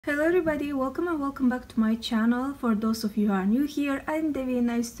Hello everybody, welcome and welcome back to my channel. For those of you who are new here, I'm Devi,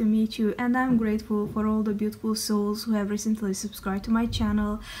 nice to meet you, and I'm grateful for all the beautiful souls who have recently subscribed to my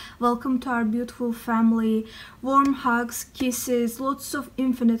channel. Welcome to our beautiful family. Warm hugs, kisses, lots of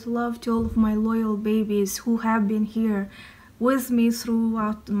infinite love to all of my loyal babies who have been here with me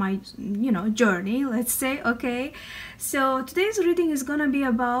throughout my journey, let's say. Okay, so today's reading is gonna be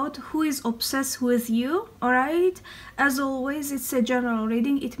about who is obsessed with you. All right, as always, it's a general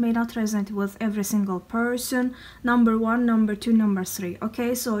reading. It may not resonate with every single person. Number 1, number 2, number 3.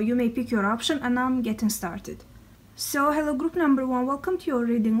 Okay, so you may pick your option, and I'm getting started. So hello group number 1, welcome to your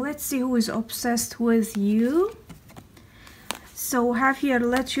reading. Let's see who is obsessed with you. So we have here,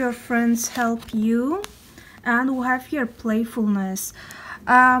 let your friends help you. And we have here playfulness.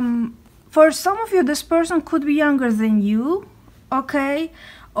 For some of you, this person could be younger than you, okay?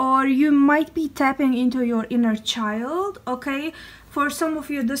 Or you might be tapping into your inner child, okay? For some of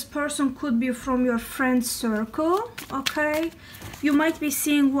you, this person could be from your friend circle, okay? You might be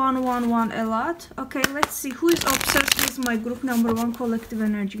seeing 111 a lot, okay? Let's see who is obsessed with my group number 1 collective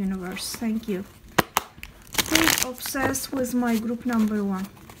energy universe. Thank you. Who is obsessed with my group number 1?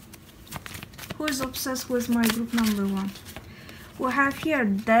 Who is obsessed with my group number 1? We have here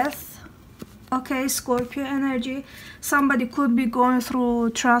death, okay, Scorpio energy. Somebody could be going through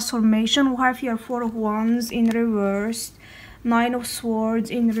transformation. We have here 4 of Wands in reversed, 9 of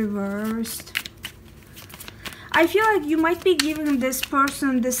Swords in reversed. I feel like you might be giving this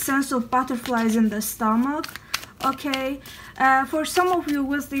person this sense of butterflies in the stomach, okay? For some of you,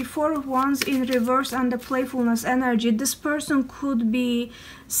 with the 4 of Wands in reverse and the playfulness energy, this person could be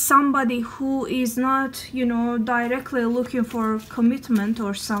somebody who is not, directly looking for commitment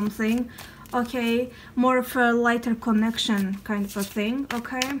or something, okay? More of a lighter connection kind of a thing,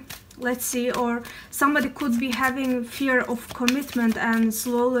 okay? Let's see. Or somebody could be having fear of commitment and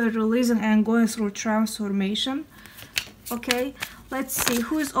slowly releasing and going through transformation, okay? Let's see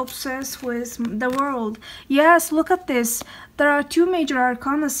who is obsessed with the world. Yes, look at this. There are 2 major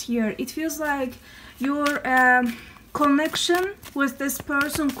arcanas here. It feels like your connection with this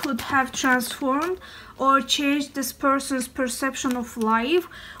person could have transformed or changed this person's perception of life.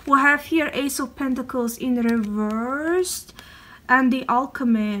 We have here Ace of Pentacles in reversed and the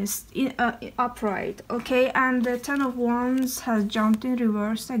Alchemist in upright, okay? And the 10 of Wands has jumped in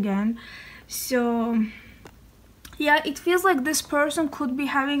reverse again. So yeah, it feels like this person could be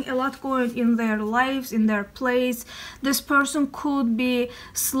having a lot going in their lives, in their place. This person could be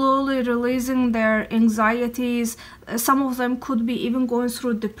slowly releasing their anxieties. Some of them could be even going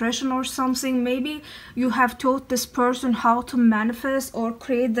through depression or something. Maybe you have taught this person how to manifest or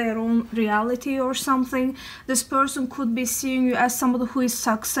create their own reality or something. This person could be seeing you as somebody who is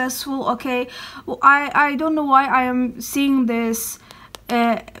successful, okay? Well, I don't know why I am seeing this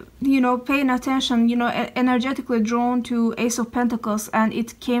paying attention, energetically drawn to Ace of Pentacles, and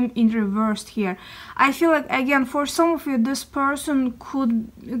it came in reversed here. I feel like, again, for some of you, this person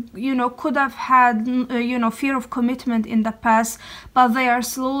could have had, fear of commitment in the past, but they are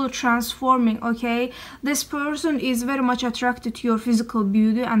slowly transforming, okay? This person is very much attracted to your physical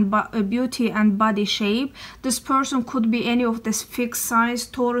beauty and body shape. This person could be any of this fixed signs,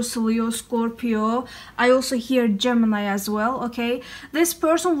 Taurus, Leo, Scorpio. I also hear Gemini as well, okay? This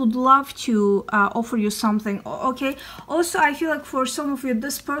person would love to offer you something, okay? Also, I feel like for some of you,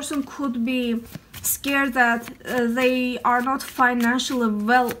 this person could be scared that they are not financially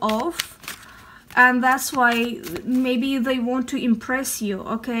well off, and that's why maybe they want to impress you,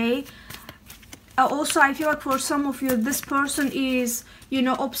 okay? Also, I feel like for some of you, this person is,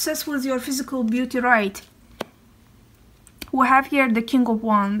 obsessed with your physical beauty, right? We have here the King of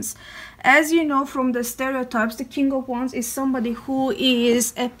Wands. As you know from the stereotypes, the King of Wands is somebody who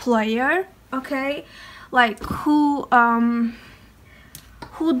is a player, okay? Like who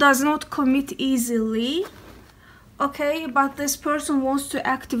does not commit easily, okay? But this person wants to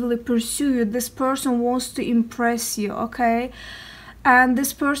actively pursue you. This person wants to impress you, okay? And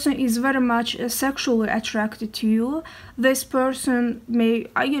this person is very much sexually attracted to you. This person may,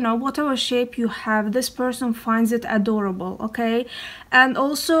 whatever shape you have, this person finds it adorable, okay? And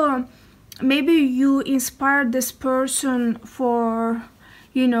also, maybe you inspired this person for,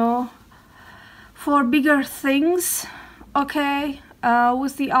 for bigger things, okay?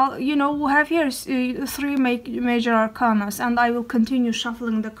 With the, we have here 3 major arcanas, and I will continue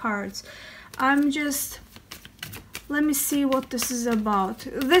shuffling the cards. Let me see what this is about.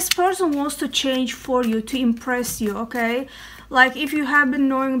 This person wants to change for you, to impress you, okay? Like if you have been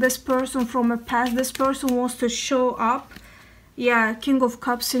knowing this person from a past, this person wants to show up. Yeah, King of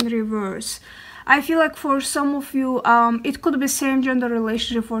Cups in reverse. I feel like for some of you, it could be same gender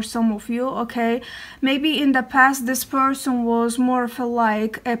relationship for some of you, okay? Maybe in the past this person was more of a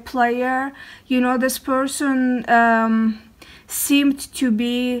like a player, you know, this person seemed to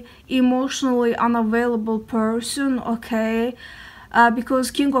be emotionally unavailable person, okay?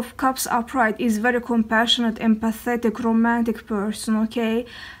 Because King of Cups upright is very compassionate, empathetic, romantic person, okay?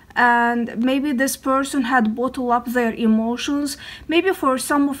 And maybe this person had bottled up their emotions. Maybe for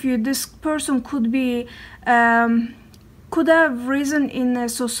some of you this person could be could have risen in a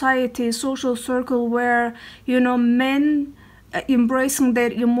society, social circle where, you know, men embracing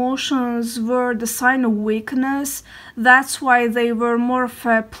their emotions were the sign of weakness. That's why they were more of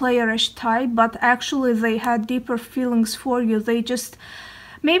a playerish type, but actually they had deeper feelings for you. They just,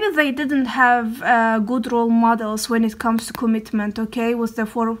 maybe they didn't have good role models when it comes to commitment, okay? Was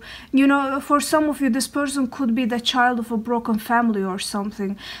therefore, you know, for some of you this person could be the child of a broken family or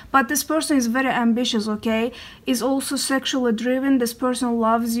something, but this person is very ambitious, okay? Is also sexually driven. This person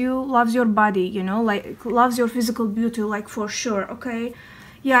loves you, loves your body, you know, like loves your physical beauty, like for sure, okay?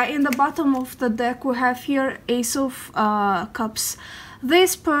 Yeah, in the bottom of the deck we have here Ace of Cups.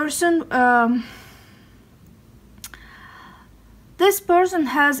 This person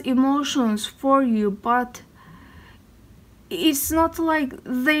has emotions for you, but it's not like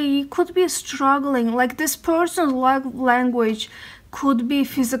they could be struggling. Like this person's love language could be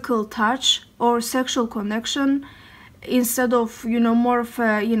physical touch or sexual connection instead of, you know, more of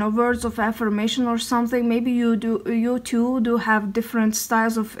a, you know, words of affirmation or something. Maybe you two do have different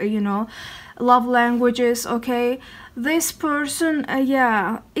styles of, you know, love languages, okay? This person,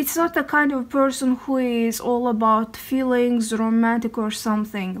 yeah, it's not the kind of person who is all about feelings, romantic or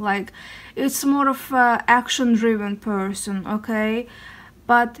something. Like it's more of a action driven person, okay?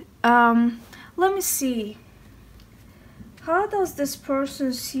 But let me see, how does this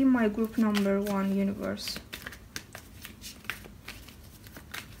person see my group number 1, universe?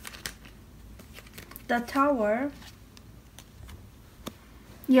 The Tower.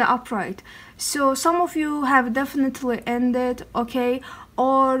 Yeah, upright. So some of you have definitely ended, okay?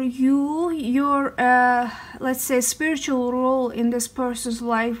 Or your let's say spiritual role in this person's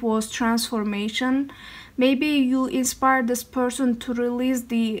life was transformation. Maybe you inspired this person to release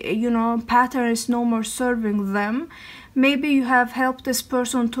the, you know, patterns no more serving them. Maybe you have helped this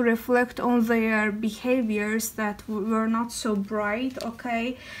person to reflect on their behaviors that were not so bright,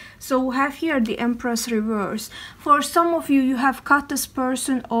 okay? So we have here the Empress reverse. For some of you, you have cut this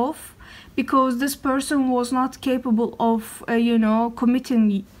person off because this person was not capable of, you know,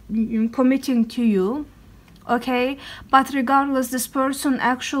 committing to you, okay? But regardless, this person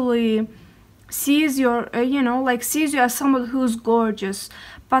actually sees your, you know, like sees you as someone who's gorgeous.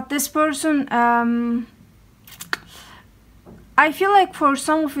 But this person, I feel like for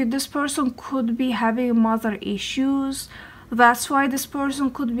some of you, this person could be having mother issues. That's why this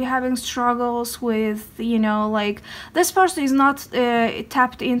person could be having struggles with, you know, like this person is not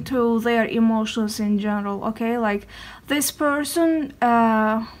tapped into their emotions in general, okay? Like this person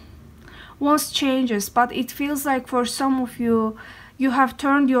wants changes, but it feels like for some of you, you have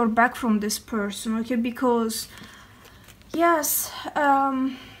turned your back from this person, okay? Because, yes,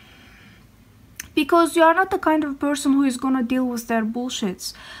 because you are not the kind of person who is gonna deal with their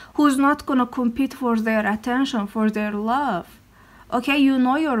bullshits, who's not gonna compete for their attention, for their love, okay? You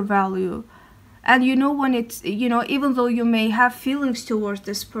know your value, and you know when it's, you know, even though you may have feelings towards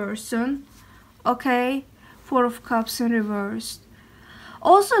this person, okay? 4 of Cups in reverse.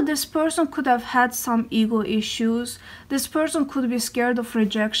 Also, this person could have had some ego issues. This person could be scared of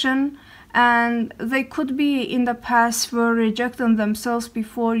rejection, and they could be in the past were rejecting themselves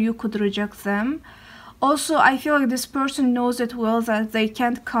before you could reject them. Also, I feel like this person knows it well that they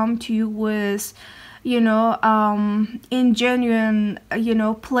can't come to you with, you know, ingenuine, you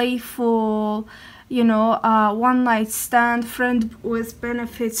know, playful, you know, one night stand, friend with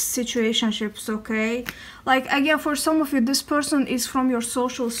benefits situationships, okay? Like again, for some of you, this person is from your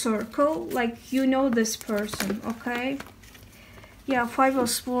social circle, like you know this person, okay? Yeah, 5 of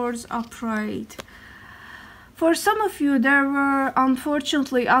Swords upright. For some of you, there were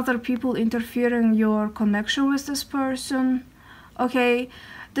unfortunately other people interfering in your connection with this person, okay?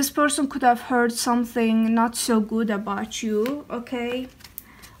 This person could have heard something not so good about you, okay?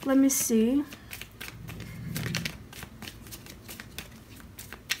 Let me see.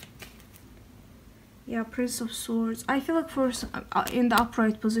 Yeah, Prince of Swords. I feel like for in the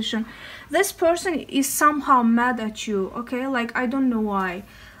upright position, this person is somehow mad at you, okay? Like, I don't know why.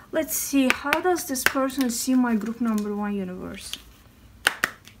 Let's see, how does this person see my group number 1, universe?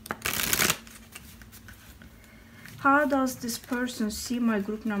 How does this person see my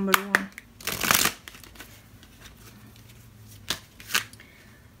group number 1?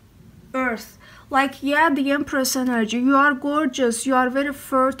 Earth. Like, yeah, the Empress energy. You are gorgeous, you are very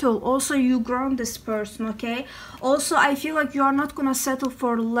fertile. Also, you ground this person, okay? Also, I feel like you are not gonna settle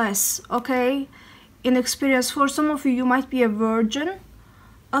for less, okay? In experience, for some of you, you might be a virgin.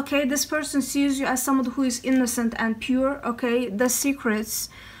 Okay, this person sees you as someone who is innocent and pure, okay? The secrets.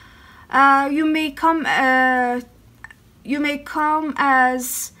 You may come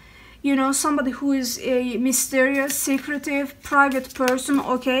as, you know, somebody who is a mysterious, secretive, private person,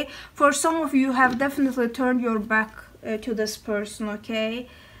 okay? For some of you have definitely turned your back to this person, okay?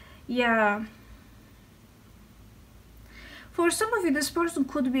 Yeah. For some of you, this person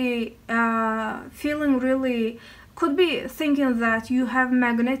could be could be thinking that you have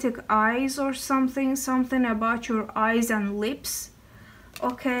magnetic eyes or something about your eyes and lips,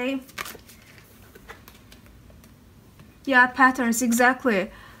 okay? Yeah, patterns,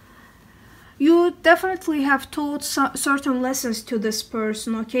 exactly. You definitely have taught certain lessons to this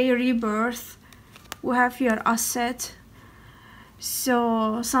person, okay? Rebirth. We have here asset.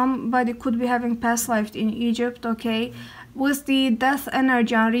 So somebody could be having past life in Egypt, okay? With the death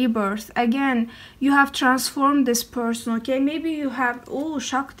energy and rebirth, again, you have transformed this person, okay? Maybe you have, oh,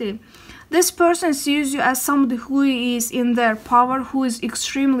 Shakti. This person sees you as somebody who is in their power, who is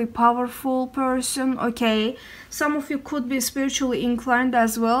extremely powerful person, okay? Some of you could be spiritually inclined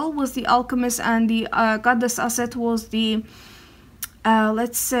as well. With the alchemist and the goddess asset was the,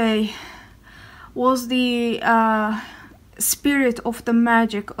 let's say, was the spirit of the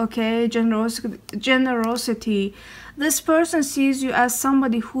magic, okay? Generosity. This person sees you as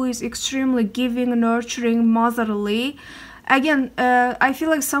somebody who is extremely giving, nurturing, motherly. Again, I feel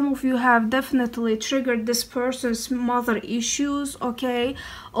like some of you have definitely triggered this person's mother issues, okay?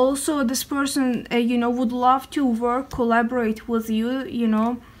 Also, this person, you know, would love to work, collaborate with you, you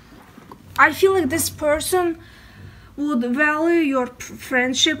know. I feel like this person would value your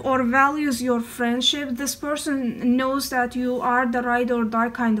friendship or values your friendship. This person knows that you are the ride or die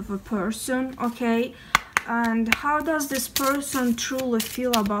kind of a person, okay? And how does this person truly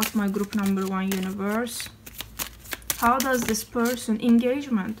feel about my group number 1 universe? How does this person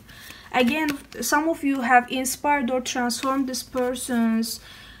engagement? Again, some of you have inspired or transformed this person's,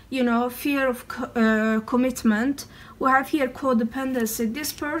 you know, fear of commitment. We have here codependency.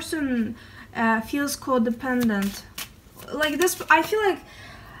 This person feels codependent. Like this, I feel like,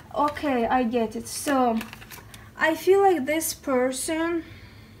 okay, I get it. So I feel like this person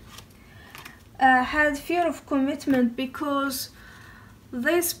had fear of commitment because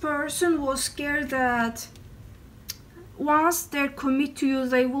this person was scared that once they commit to you,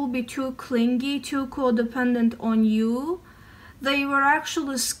 they will be too clingy, too codependent on you. They were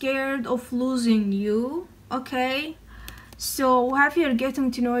actually scared of losing you, okay? So we have here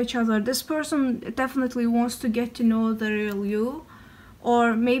getting to know each other. This person definitely wants to get to know the real you,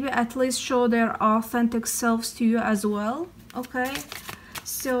 or maybe at least show their authentic selves to you as well, okay?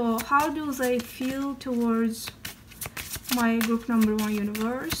 So how do they feel towards my group number 1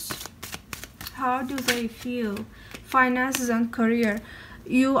 universe? How do they feel? Finances and career.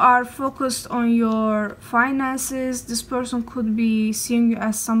 You are focused on your finances. This person could be seeing you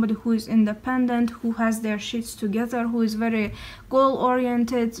as somebody who is independent, who has their shits together, who is very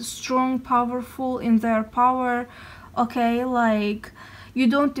goal-oriented, strong, powerful in their power, okay? Like, you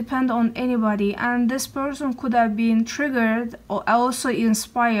don't depend on anybody. And this person could have been triggered or also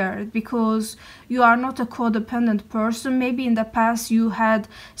inspired because you are not a codependent person. Maybe in the past you had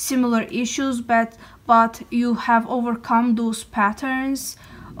similar issues, but you have overcome those patterns,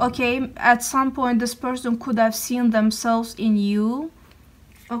 okay? At some point this person could have seen themselves in you,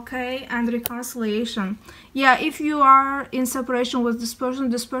 okay? And reconciliation. Yeah, if you are in separation with this person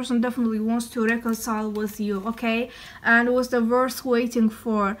definitely wants to reconcile with you, okay? And was the worth waiting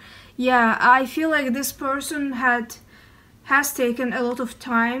for. Yeah, I feel like this person has taken a lot of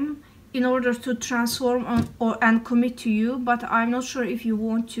time in order to transform and commit to you, but I'm not sure if you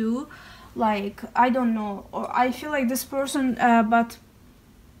want to. Like, I don't know, or I feel like this person but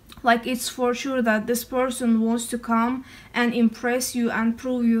like it's for sure that this person wants to come and impress you and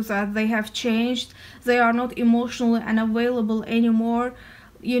prove you that they have changed, they are not emotionally unavailable anymore,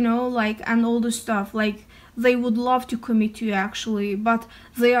 you know, like, and all the stuff. Like, they would love to commit to you actually, but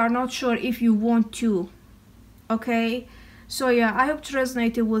they are not sure if you want to, okay? So yeah, I hope it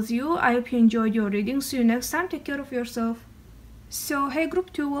resonated with you. I hope you enjoyed your reading. See you next time. Take care of yourself. So hey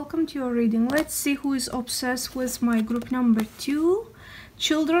group 2, welcome to your reading. Let's see who is obsessed with my group number 2.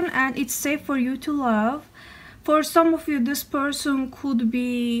 Children, and it's safe for you to love. For some of you, this person could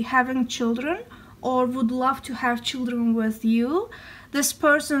be having children or would love to have children with you. This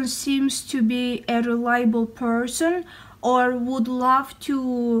person seems to be a reliable person or would love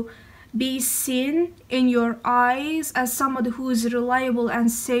to be seen in your eyes as somebody who is reliable and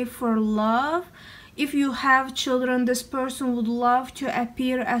safe for love. If you have children, this person would love to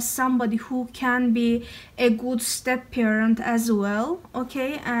appear as somebody who can be a good step parent as well.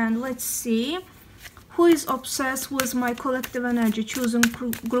 Okay, and let's see. Who is obsessed with my collective energy? Choosing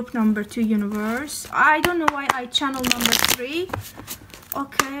group number 2, universe. I don't know why I channel number 3.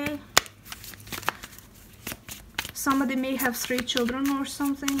 Okay. Somebody may have 3 children or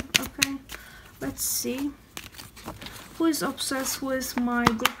something. Okay, let's see. Who is obsessed with my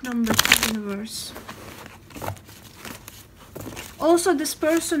group number 2, universe? Also, this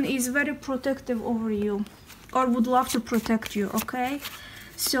person is very protective over you or would love to protect you. Okay,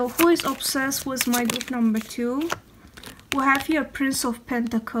 so who is obsessed with my group number 2? We have here Prince of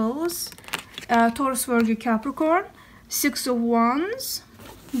Pentacles, Taurus, Virgo, Capricorn, 6 of Wands.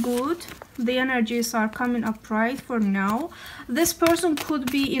 Good. The energies are coming up right for now. This person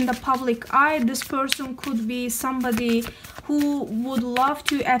could be in the public eye. This person could be somebody who would love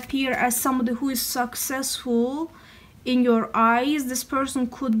to appear as somebody who is successful in your eyes. This person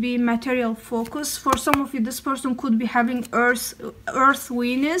could be material focus. For some of you, this person could be having earth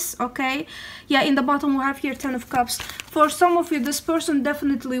Venus. Okay, yeah, in the bottom we have here 10 of Cups. For some of you, this person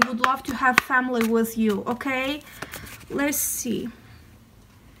definitely would love to have family with you. Okay, let's see.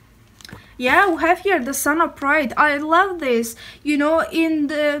 Yeah, we have here the Sun upright. I love this. You know, in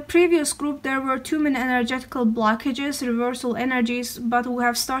the previous group there were too many energetical blockages, reversal energies, but we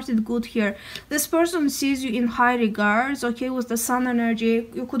have started good here. This person sees you in high regards. Okay, with the Sun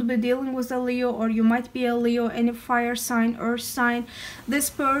energy, you could be dealing with a Leo, or you might be a Leo, any fire sign, earth sign. This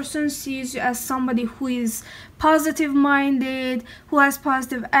person sees you as somebody who is positive minded, who has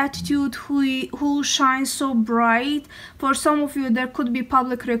positive attitude, who shines so bright. For some of you, there could be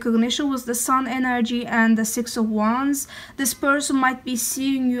public recognition with the Sun energy and the 6 of Wands. This person might be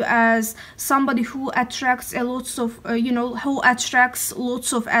seeing you as somebody who attracts a lots of who attracts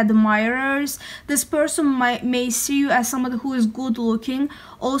lots of admirers. This person may see you as somebody who is good looking,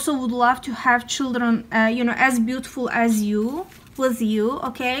 also would love to have children as beautiful as you, with you.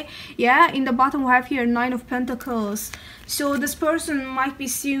 Okay, yeah, in the bottom we have here 9 of Pentacles. So this person might be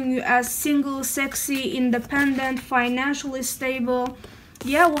seeing you as single, sexy, independent, financially stable.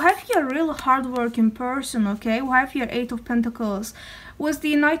 Yeah, we have here a real hardworking person. Okay, we have here 8 of Pentacles. With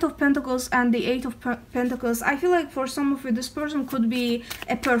the Knight of Pentacles and the 8 of Pentacles, I feel like for some of you, this person could be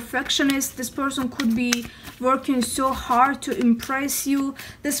a perfectionist. This person could be working so hard to impress you.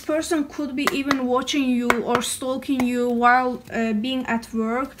 This person could be even watching you or stalking you while being at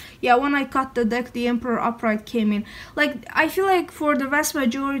work. Yeah, when I cut the deck, the Emperor upright came in. Like, I feel like for the vast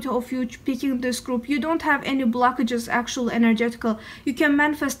majority of you picking this group, you don't have any blockages, actual energetical. You can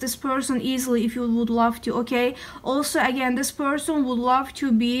manifest this person easily if you would love to. Okay, also again, this person would love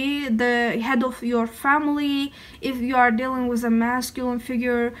to be the head of your family. If you are dealing with a masculine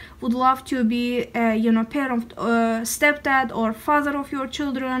figure, would love to be parent, stepdad or father of your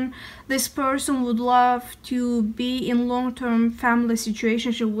children. This person would love to be in long-term family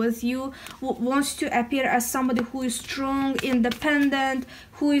situationship with you, wants to appear as somebody who is strong, independent,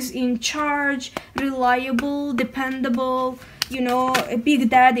 who is in charge, reliable, dependable, a big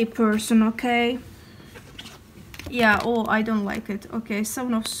daddy person. Okay, yeah. Oh, I don't like it. Okay,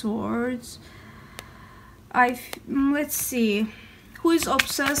 7 of Swords. Let's see. Who is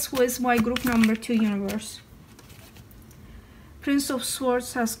obsessed with my group number 2, universe? Prince of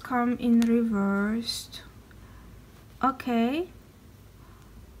Swords has come in reversed. Okay.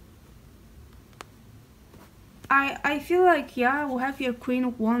 I feel like, yeah, we'll have your Queen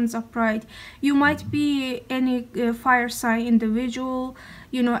of Wands upright. You might be any fire sign individual,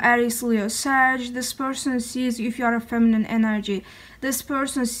 Aries, Leo, Sag. This person sees you, if you are a feminine energy, this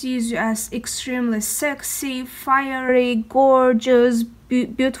person sees you as extremely sexy, fiery, gorgeous,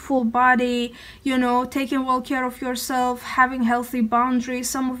 beautiful body, taking well care of yourself, having healthy boundaries.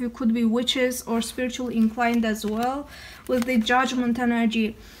 Some of you could be witches or spiritually inclined as well, with the Judgment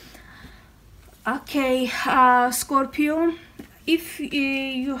energy. Okay, Scorpio, if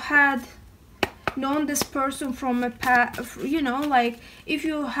you had known this person from a past, if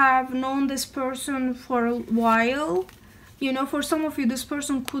you have known this person for a while, for some of you, this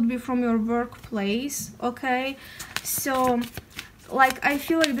person could be from your workplace. Okay, so I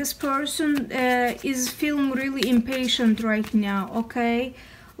feel like this person is feeling really impatient right now. Okay,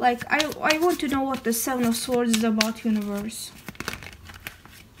 I want to know what the 7 of Swords is about, universe.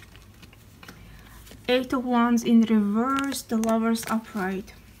 8 of Wands in reverse, the Lovers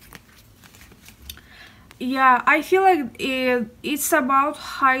upright. yeah, I feel like it's about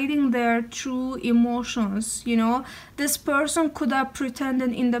hiding their true emotions, you know. This person could have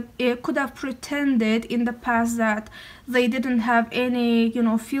pretended in the past that they didn't have any, you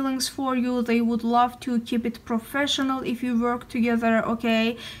know, feelings for you. They would love to keep it professional if you work together,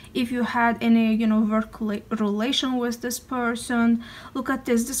 okay? If you had any, you know, work relation with this person. Look at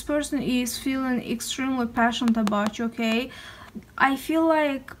this. This person is feeling extremely passionate about you, okay? I feel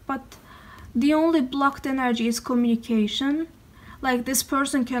like, but the only blocked energy is communication. Like, this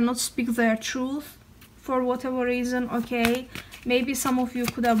person cannot speak their truth for whatever reason, okay? Maybe some of you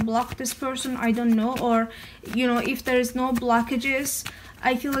could have blocked this person, I don't know. Or, you know, if there is no blockages,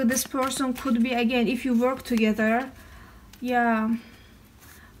 I feel like this person could be, again, if you work together, yeah,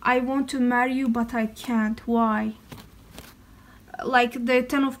 I want to marry you but I can't. Why? Like, the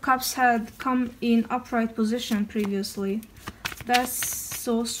Ten of Cups had come in upright position previously. That's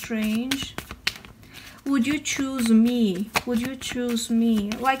so strange. Would you choose me? Would you choose me?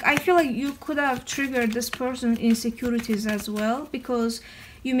 Like, I feel like you could have triggered this person's insecurities as well, because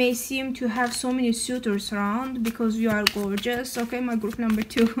you may seem to have so many suitors around because you are gorgeous. Okay, my group number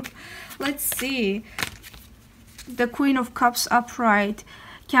 2. Let's see. The Queen of Cups upright.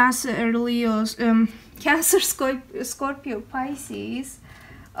 Cancer, Leos, Cancer, Scorpio, Pisces.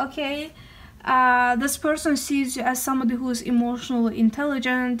 Okay. This person sees you as somebody who is emotionally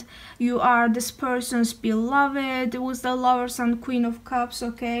intelligent. You are this person's beloved with the Lovers and Queen of Cups,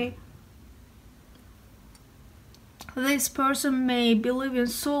 okay? This person may believe in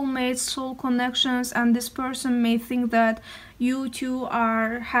soulmates, soul connections, and this person may think that you two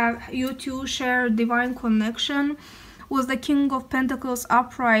share divine connection. With the King of Pentacles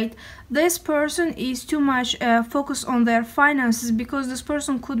upright, this person is too much focused on their finances, because this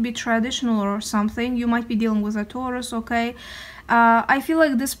person could be traditional or something. You might be dealing with a Taurus, okay? I feel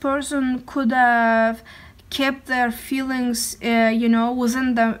like this person could have kept their feelings, you know,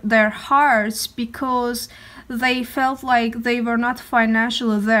 within their hearts, because they felt like they were not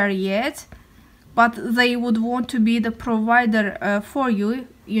financially there yet, but they would want to be the provider for you,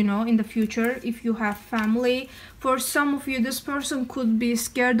 you know, in the future if you have family. For some of you, this person could be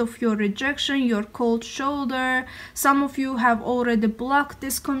scared of your rejection, your cold shoulder. Some of you have already blocked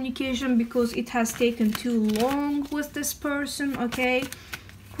this communication because it has taken too long with this person, okay?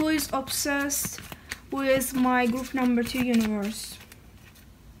 Who is obsessed with my group number 2 universe?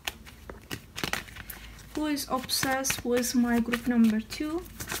 Who is obsessed with my group number 2?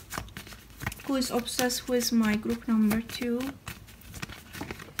 Who is obsessed with my group number 2?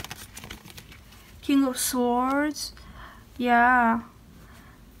 King of Swords. Yeah.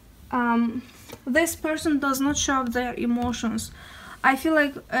 This person does not show their emotions. I feel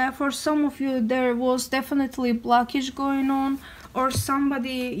like for some of you there was definitely blockage going on, or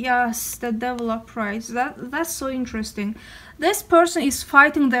somebody, yes, the Devil upright. That's so interesting. This person is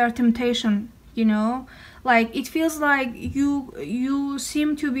fighting their temptation, you know? Like, it feels like you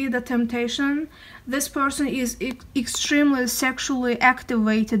seem to be the temptation. This person is extremely sexually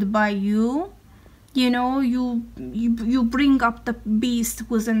activated by you. You know, you bring up the beast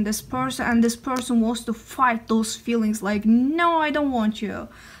within this person, and this person wants to fight those feelings, like, no, I don't want you.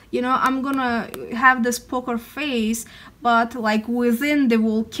 You know, I'm gonna have this poker face, but like within the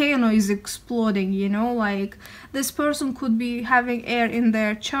volcano is exploding, you know? Like, this person could be having air in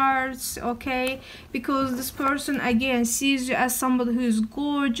their charts, okay? Because this person again sees you as somebody who is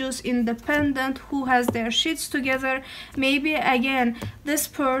gorgeous, independent, who has their shits together. Maybe again this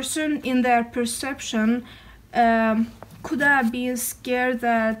person in their perception could have been scared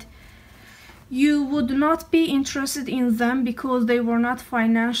that you would not be interested in them because they were not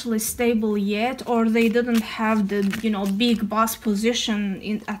financially stable yet, or they didn't have the, you know, big boss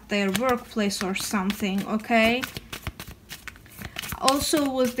position at their workplace or something, okay?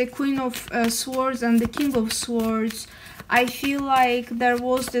 Also with the Queen of Swords and the King of Swords, I feel like there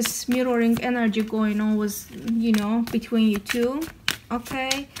was this mirroring energy going on with, you know, between you two,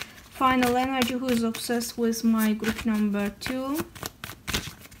 okay? Final energy. Who is obsessed with my group number 2?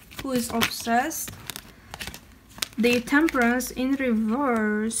 Who is obsessed? The Temperance in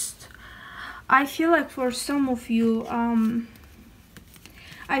reversed. I feel like for some of you,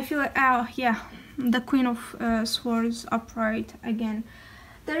 I feel like, yeah, the Queen of Swords upright again.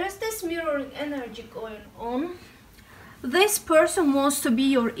 There is this mirroring energy going on. This person wants to be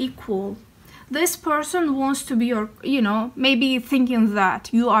your equal. This person wants to be your, you know, maybe thinking that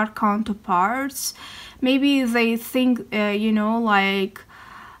you are counterparts. Maybe they think, you know, like,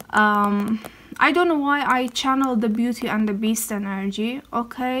 I don't know why I channel the Beauty and the Beast energy,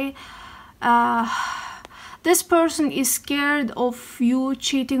 okay? This person is scared of you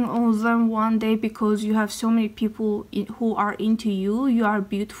cheating on them one day because you have so many people who are into you. You are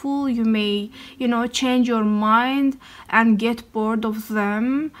beautiful. You may, you know, change your mind and get bored of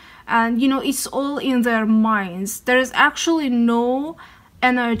them. And, you know, it's all in their minds. There is actually no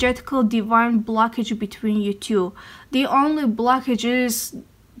energetical divine blockage between you two. The only blockage is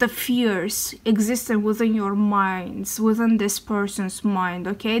the fears existing within your minds, within this person's mind.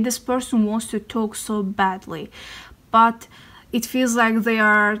 Okay, this person wants to talk so badly, but it feels like they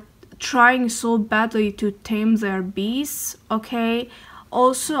are trying so badly to tame their beasts. Okay,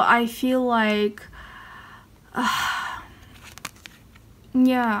 also I feel like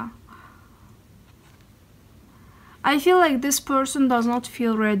yeah, I feel like this person does not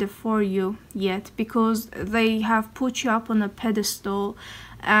feel ready for you yet, because they have put you up on a pedestal,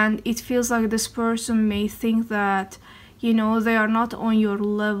 and it feels like this person may think that, you know, they are not on your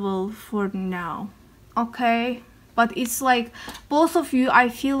level for now. Okay, but it's like both of you, I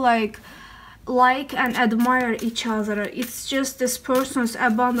feel like and admire each other. It's just this person's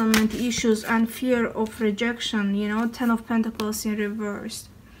abandonment issues and fear of rejection, you know, 10 of Pentacles in reverse.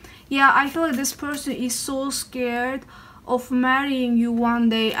 Yeah, I feel like this person is so scared of marrying you one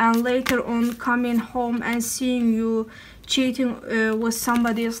day and later on coming home and seeing you cheating with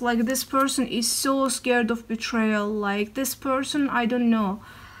somebody else. Like, this person is so scared of betrayal. Like, this person, I don't know,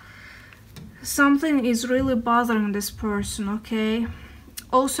 something is really bothering this person. Okay,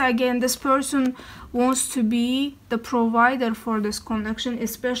 also again, this person wants to be the provider for this connection,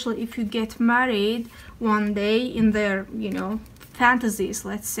 especially if you get married one day in their, you know, fantasies,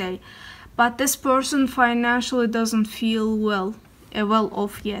 let's say. But this person financially doesn't feel well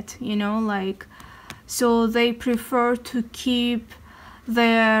off yet, you know, like, so they prefer to keep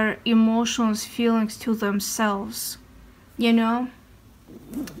their emotions, feelings to themselves, you know.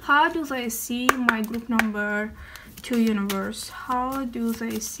 How do they see my group number 2, universe? How do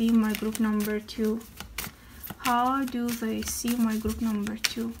they see my group number 2? How do they see my group number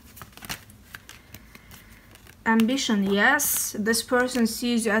 2? Ambition. Yes, this person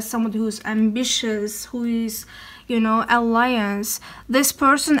sees you as somebody who's ambitious, who is, you know, alliance. This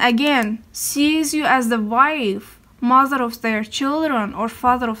person again sees you as the wife, mother of their children or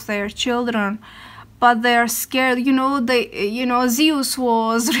father of their children, but they are scared. You know, Zeus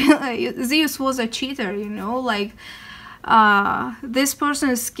was a cheater, you know, like this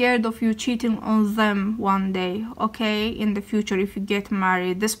person is scared of you cheating on them one day, okay, in the future if you get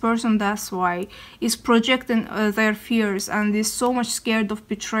married. This person, that's why, is projecting their fears and is so much scared of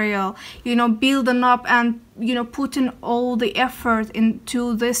betrayal, you know, building up and, you know, putting all the effort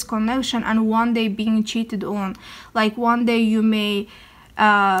into this connection and one day being cheated on. Like, one day you may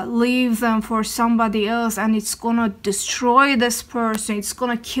leave them for somebody else and it's gonna destroy this person, it's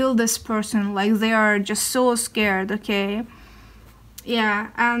gonna kill this person. Like, they are just so scared. Okay, yeah,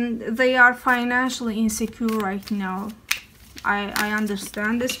 and they are financially insecure right now. I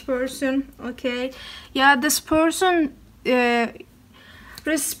understand this person. Okay, yeah, this person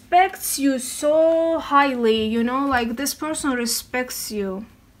respects you so highly, you know, like, this person respects you.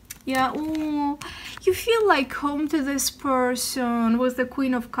 Yeah, ooh, you feel like home to this person with the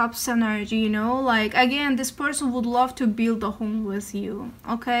Queen of Cups energy, you know, like, again, this person would love to build a home with you.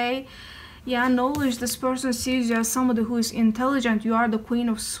 Okay, yeah, knowledge. This person sees you as somebody who is intelligent. You are the Queen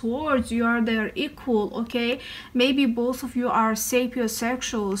of Swords, you are their equal. Okay, maybe both of you are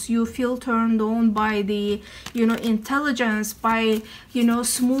sapiosexuals. You feel turned on by the, you know, intelligence, by, you know,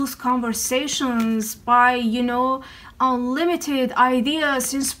 smooth conversations, by, you know, unlimited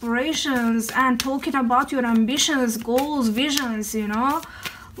ideas, inspirations, and talking about your ambitions, goals, visions, you know,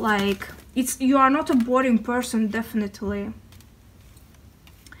 like, you are not a boring person, definitely.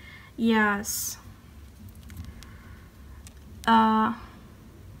 Yes. Yeah,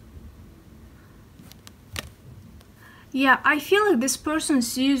 I feel like this person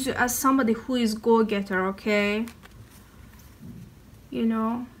sees you as somebody who is go-getter. Okay, you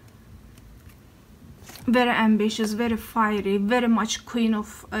know, very ambitious, very fiery, very much Queen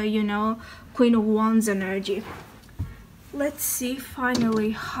of you know, Queen of Wands energy. Let's see,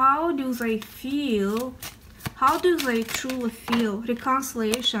 finally, how do they feel? How do they truly feel?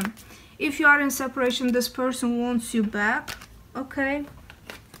 Reconciliation. If you are in separation, this person wants you back. Okay,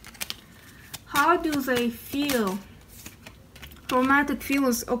 how do they feel? Romantic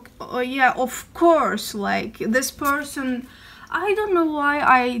feelings. Oh, yeah, of course. Like, this person, I don't know why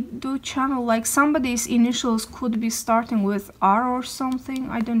I do channel, like, somebody's initials could be starting with R or something.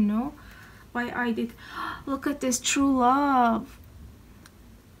 I don't know why I did. Look at this, true love.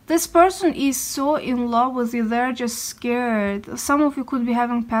 This person is so in love with you, they're just scared. Some of you could be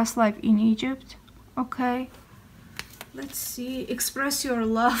having past life in Egypt. Okay, let's see. Express your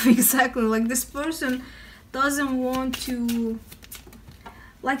love. Exactly, like this person doesn't want to,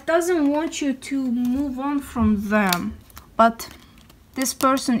 like, doesn't want you to move on from them, but this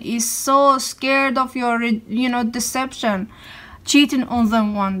person is so scared of your, you know, deception, cheating on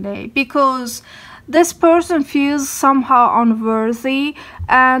them one day, because this person feels somehow unworthy,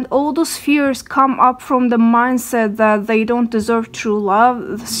 and all those fears come up from the mindset that they don't deserve true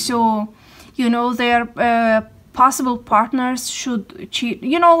love. So, you know, their possible partners should cheat,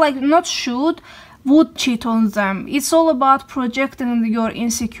 you know, like, not should, would cheat on them. It's all about projecting your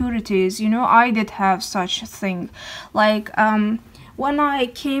insecurities. You know, I did have such a thing. Like, when I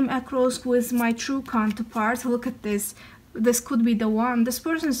came across with my true counterpart, look at this. This could be the one. This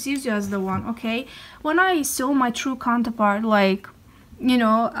person sees you as the one, okay? When I saw my true counterpart, like, you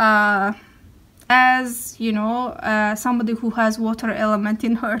know, as, you know, somebody who has water element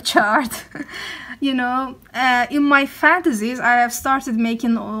in her chart, you know, in my fantasies, I have started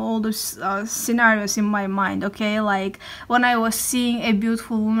making all those scenarios in my mind, okay? Like, when I was seeing a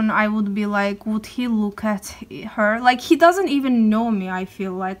beautiful woman, I would be like, would he look at her? Like, he doesn't even know me, I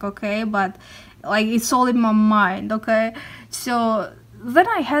feel like, okay? But like, it's all in my mind, okay? So then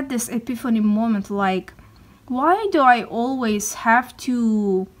I had this epiphany moment, like, why do I always have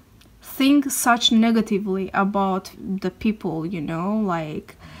to think such negatively about the people, you know?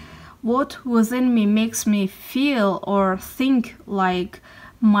 Like, what within me makes me feel or think like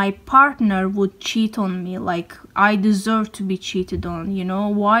my partner would cheat on me, like I deserve to be cheated on, you know?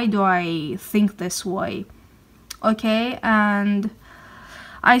 Why do I think this way? Okay, and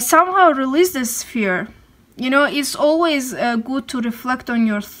I somehow release this fear. You know, it's always good to reflect on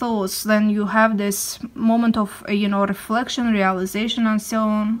your thoughts. Then you have this moment of, you know, reflection, realization, and so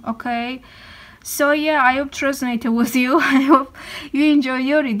on. Okay, so yeah, I hope it resonated with you. I hope you enjoy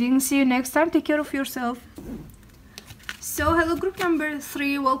your reading. See you next time. Take care of yourself. So hello, group number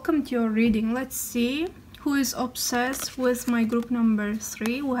 3. Welcome to your reading. Let's see who is obsessed with my group number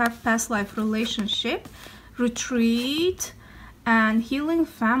 3. We have past life relationship, retreat, and healing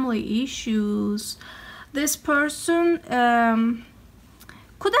family issues. This person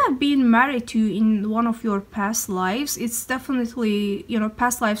could have been married to you in one of your past lives. It's definitely, you know,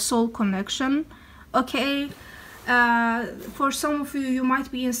 past life soul connection. Okay, for some of you, you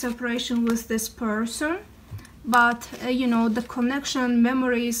might be in separation with this person, but you know, the connection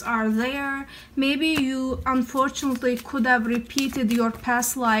memories are there. Maybe you unfortunately could have repeated your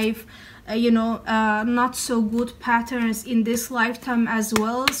past life, you know, not so good patterns in this lifetime as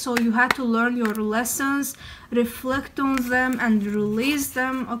well. So you had to learn your lessons, reflect on them, and release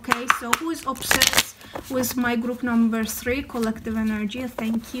them. Okay, so who is obsessed with my group number 3, collective energy?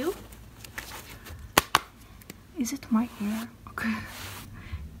 Thank you. Is it my hair? Okay.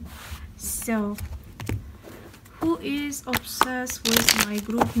 So who is obsessed with my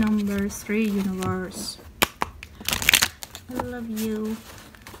group number 3, universe? I love you.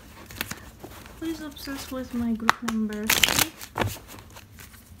 Who is obsessed with my group number 3?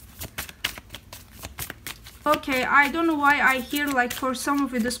 Okay, I don't know why I hear like for some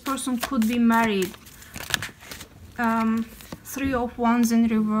of you this person could be married. 3 of Wands in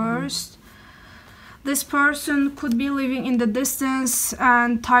reverse. This person could be living in the distance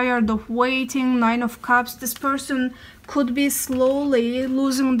and tired of waiting. 9 of Cups. This person could be slowly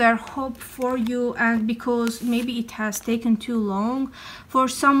losing their hope for you, and because maybe it has taken too long. For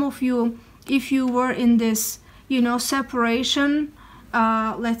some of you, if you were in this, you know, separation,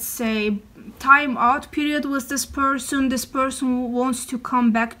 let's say time out period with this person wants to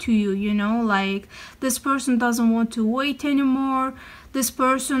come back to you, you know, like this person doesn't want to wait anymore. This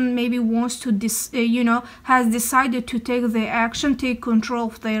person maybe wants to, you know, has decided to take the action, take control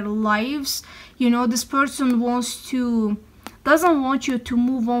of their lives. You know, this person doesn't want you to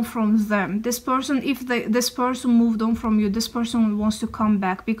move on from them. This person, if this person moved on from you, this person wants to come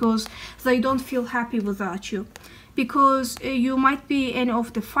back because they don't feel happy without you. Because you might be any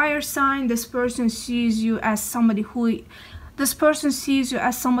of the fire sign. This person sees you as somebody who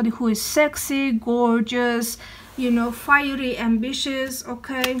is sexy, gorgeous, you know, fiery, ambitious.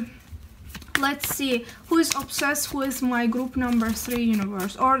 Okay, let's see who is obsessed with my group number 3,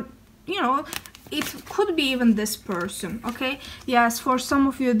 universe. Or, you know, it could be even this person. Okay, yes, for some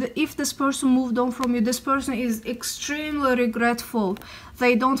of you, if this person moved on from you, this person is extremely regretful.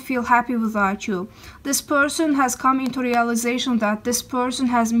 They don't feel happy without you. This person has come into realization that this person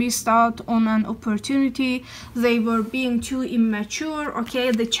has missed out on an opportunity. They were being too immature.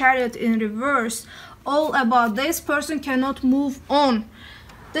 Okay, the Chariot in reverse, all about this person cannot move on.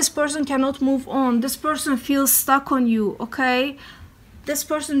 This person cannot move on. This person feels stuck on you. Okay, This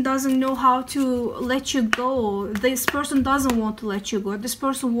person doesn't know how to let you go. This person doesn't want to let you go. This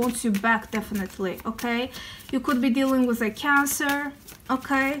person wants you back, definitely, okay? You could be dealing with a Cancer,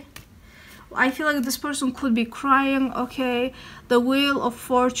 okay? I feel like this person could be crying, okay? The Wheel of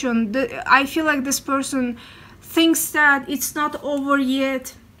Fortune. I feel like this person thinks that it's not over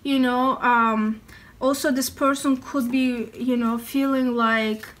yet, you know. Also, this person could be, you know, feeling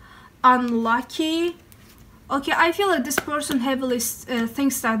like unlucky. Okay, I feel like this person heavily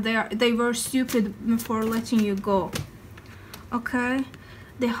thinks that they were stupid for letting you go. Okay,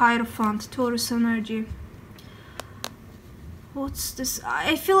 the Hierophant, Taurus energy. What's this?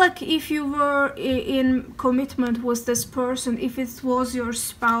 I feel like if you were in commitment with this person, if it was your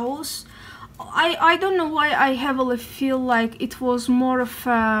spouse, I don't know why I heavily feel like it was more of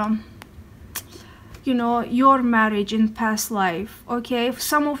a, you know, your marriage in past life. Okay,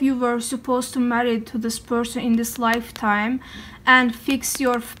 some of you were supposed to marry to this person in this lifetime and fix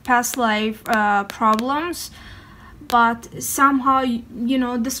your past life problems, but somehow, you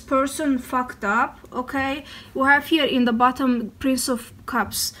know, this person fucked up. Okay, we have here in the bottom Prince of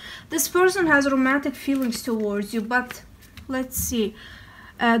Cups. This person has romantic feelings towards you, but let's see,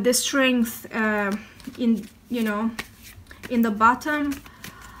 the Strength in, you know, in the bottom.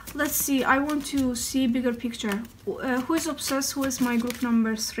 Let's see, I want to see bigger picture. Who is obsessed with my group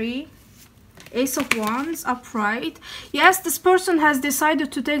number 3? Ace of Wands, upright. Yes, this person has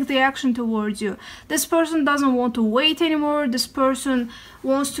decided to take the action towards you. This person doesn't want to wait anymore. This person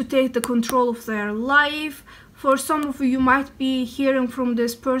wants to take the control of their life. For some of you, you might be hearing from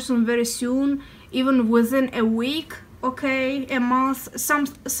this person very soon, even within a week, okay, a month,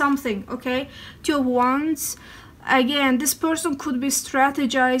 something, okay. Two of Wands. Again, this person could be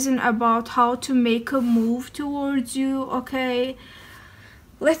strategizing about how to make a move towards you, okay.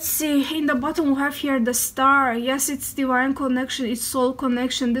 Let's see, in the bottom we have here the Star. Yes, it's divine connection, it's soul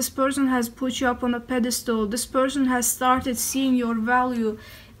connection. This person has put you up on a pedestal. This person has started seeing your value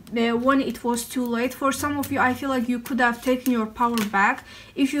when it was too late. For some of you, I feel like you could have taken your power back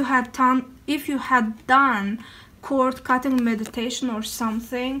if you had done cord cutting meditation or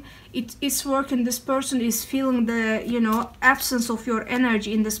something. It's working. This person is feeling the, you know, absence of your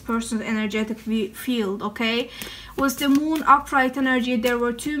energy in this person's energetic field, okay. With the Moon upright energy, there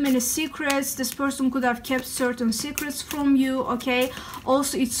were too many secrets. This person could have kept certain secrets from you, okay.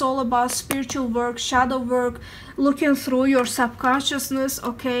 Also, it's all about spiritual work, shadow work, looking through your subconsciousness,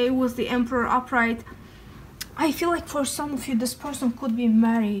 okay. With the Emperor upright, I feel like for some of you, this person could be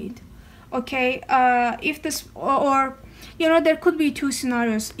married, okay. If this, or you know, there could be two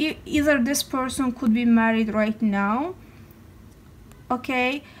scenarios. Either this person could be married right now,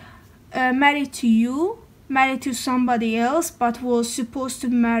 okay, married to you, married to somebody else, but was supposed to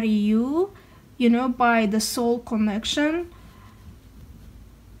marry you, you know, by the soul connection,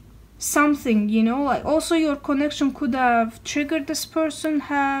 something, you know. Like, also your connection could have triggered this person,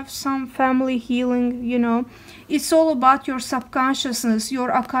 have some family healing, you know. It's all about your subconsciousness, your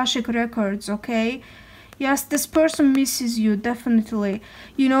Akashic records, okay. Yes, this person misses you, definitely,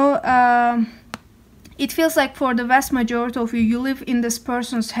 you know. It feels like for the vast majority of you, you live in this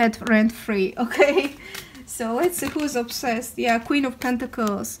person's head rent-free, okay. So let's see who's obsessed. Yeah, Queen of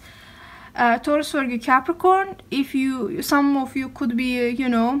Pentacles, Taurus, Virgo, Capricorn. If you, some of you could be, you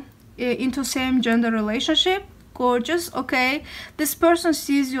know, into same gender relationship. Gorgeous, okay. This person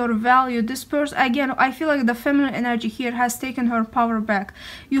sees your value. This person, again, I feel like the feminine energy here has taken her power back.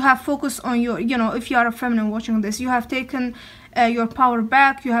 You have focused on your, you know, if you are a feminine watching this, you have taken your power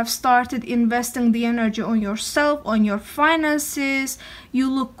back. You have started investing the energy on yourself, on your finances.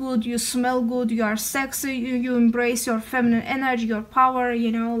 You look good, you smell good, you are sexy, you embrace your feminine energy, your power,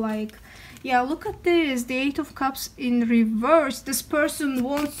 you know, like, yeah, look at this, the Eight of Cups in reverse. This person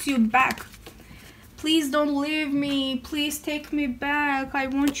wants you back. Please don't leave me, please take me back, I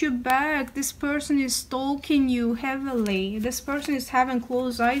want you back. This person is stalking you heavily. This person is having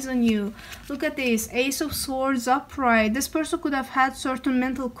close eyes on you. Look at this, Ace of Swords upright. This person could have had certain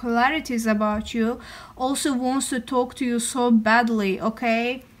mental clarities about you. Also wants to talk to you so badly,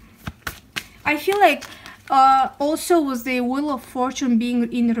 okay. I feel like also with the Wheel of Fortune being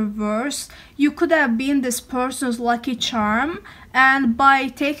in reverse, you could have been this person's lucky charm, and by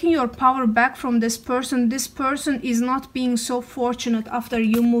taking your power back from this person is not being so fortunate after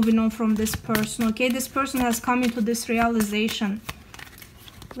you moving on from this person, okay. This person has come into this realization.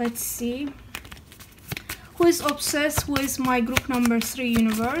 Let's see who is obsessed with my group number 3,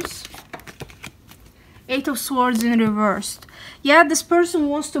 universe. Eight of Swords in reversed. Yeah, this person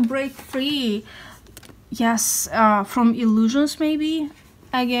wants to break free. Yes, from illusions maybe.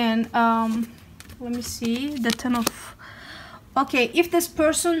 Again, let me see, the Ten of Okay, if this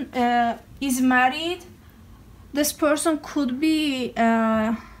person is married, this person could be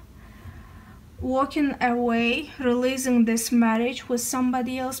walking away, releasing this marriage with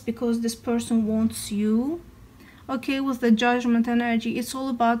somebody else because this person wants you. Okay, with the Judgment energy, it's all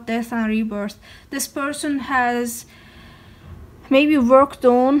about death and rebirth. This person has maybe worked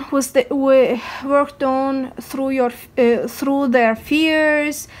on through their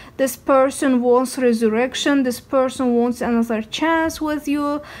fears. This person wants resurrection. This person wants another chance with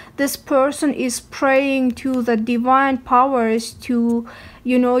you. This person is praying to the divine powers to,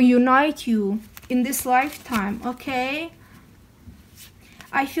 you know, unite you in this lifetime. Okay,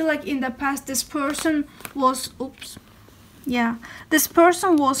 I feel like in the past this person was this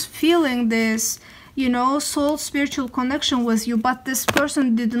person was feeling this, you know, soul spiritual connection with you, but this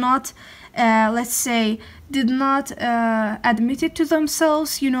person did not let's say did not admit it to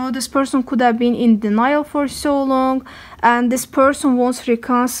themselves. You know, this person could have been in denial for so long, and this person wants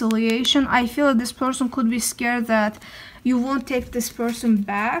reconciliation. I feel that this person could be scared that you won't take this person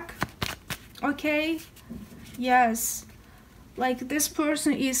back. Okay, yes, like this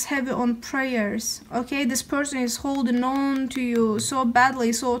person is heavy on prayers. Okay, this person is holding on to you so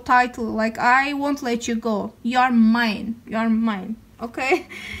badly, so tightly, like, I won't let you go, you're mine, you're mine. Okay,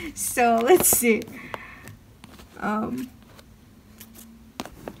 so let's see, how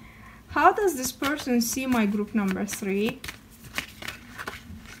does this person see my group number 3?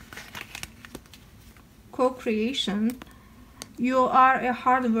 Co-creation. You are a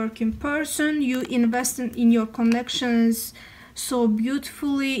hardworking person. You invest in your connections so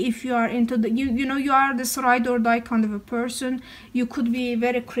beautifully. If you are into the, you know, you are this ride or die kind of a person. You could be a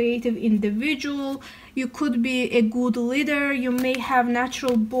very creative individual. You could be a good leader. You may have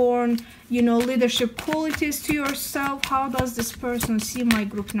natural born, you know, leadership qualities to yourself. How does this person see my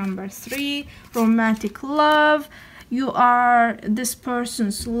group number 3? Romantic love. You are this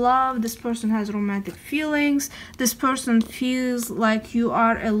person's love. This person has romantic feelings. This person feels like you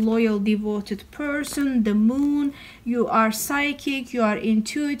are a loyal, devoted person. The moon. You are psychic. You are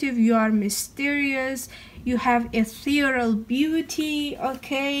intuitive. You are mysterious. You have ethereal beauty.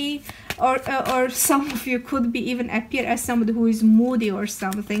 Okay, or some of you could be even appear as somebody who is moody or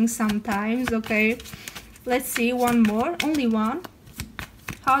something sometimes. Okay, let's see one more. Only one.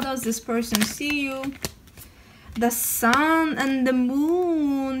 How does this person see you? The sun and the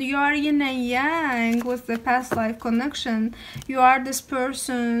moon. You are yin and yang with the past life connection. You are this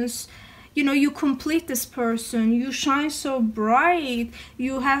person's, you know, you complete this person. You shine so bright.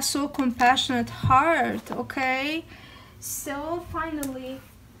 You have so compassionate heart. Okay, so finally,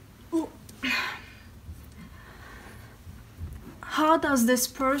 how does this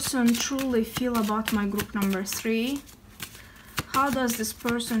person truly feel about my group number 3? How does this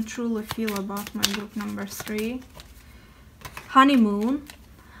person truly feel about my group number 3? Honeymoon.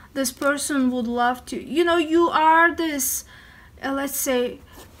 This person would love to, you know, you are this, let's say,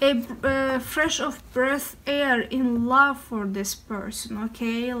 a fresh of breath air in love for this person.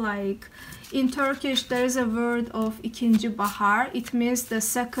 Okay, like in Turkish there is a word of ikinci bahar. It means the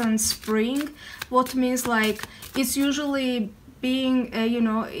second spring. What means like it's usually being, you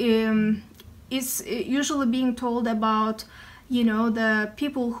know, it's usually being told about, you know, the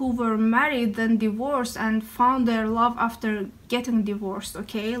people who were married then divorced and found their love after getting divorced.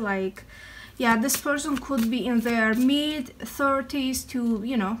 Okay, like, yeah, this person could be in their mid-30s to,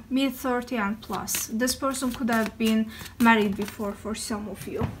 you know, mid-30 and plus. This person could have been married before for some of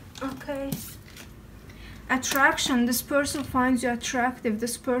you. Okay, attraction. This person finds you attractive.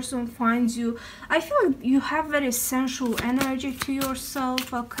 This person finds you, I feel like you have very sensual energy to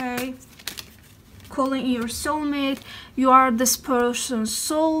yourself. Okay, calling your soulmate. You are this person's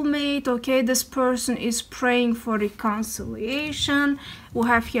soulmate. Okay, this person is praying for reconciliation. We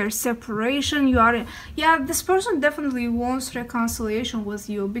have here separation. You are, yeah, this person definitely wants reconciliation with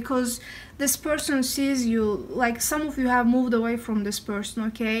you because this person sees you, like some of you have moved away from this person.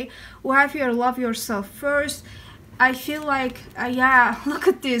 Okay, we have here love yourself first. I feel like yeah, look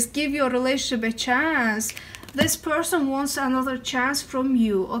at this, give your relationship a chance. This person wants another chance from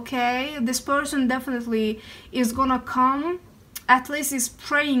you. Okay, this person definitely is gonna come, at least is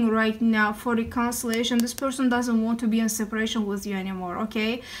praying right now for reconciliation. This person doesn't want to be in separation with you anymore.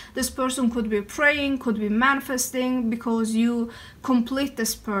 Okay, this person could be praying, could be manifesting because you complete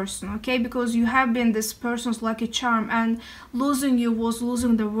this person. Okay, because you have been this person's lucky charm, and losing you was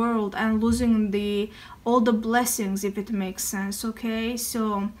losing the world and losing all the blessings, if it makes sense. Okay,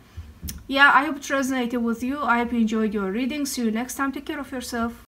 so yeah, I hope it resonated with you. I hope you enjoyed your reading. See you next time. Take care of yourself.